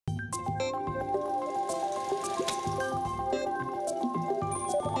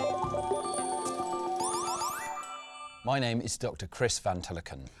My name is Dr. Chris Van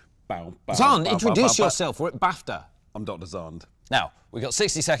Tullecken. Xand, introduce yourself. We're at BAFTA. I'm Dr. Xand. Now, we've got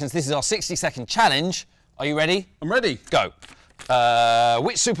 60 seconds. This is our 60-second challenge. Are you ready? I'm ready. Go.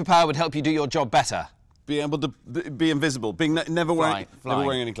 Which superpower would help you do your job better? Being able to be invisible. Being never wearing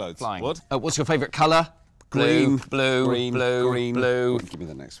any clothes. Flying. What? What's your favourite colour? Green. Blue. Blue. Give me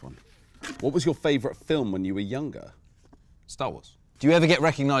the next one. What was your favourite film when you were younger? Star Wars. Do you ever get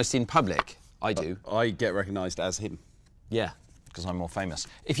recognised in public? I do. I get recognised as him. Yeah, because I'm more famous.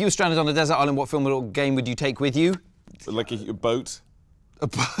 If you were stranded on a desert island, what film or game would you take with you? Like a boat. A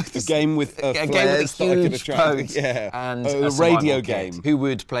boat. A game with a huge boat. Yeah. And a a radio kit. game. Who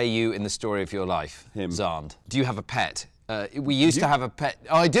would play you in the story of your life? Him. Xand. Do you have a pet? We used to have a pet.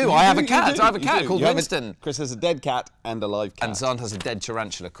 Oh, I do. I have a cat. I have a cat called Winston. Chris has a dead cat and a live cat. And Xand has a dead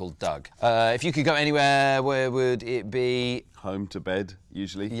tarantula called Doug. If you could go anywhere, where would it be? Home to bed,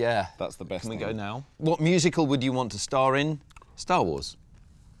 usually. Yeah. That's the best Can we thing. go now? What musical would you want to star in? Star Wars.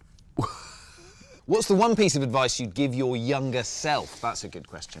 What's the one piece of advice you'd give your younger self? That's a good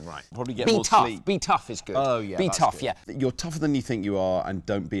question, right. Probably get be more tough. sleep. Be tough is good. Oh, yeah. Be that's tough, good. yeah. You're tougher than you think you are, and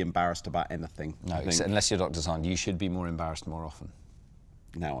don't be embarrassed about anything. No, unless you're Dr. Xand, you should be more embarrassed more often.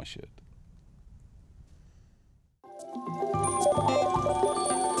 Now I should.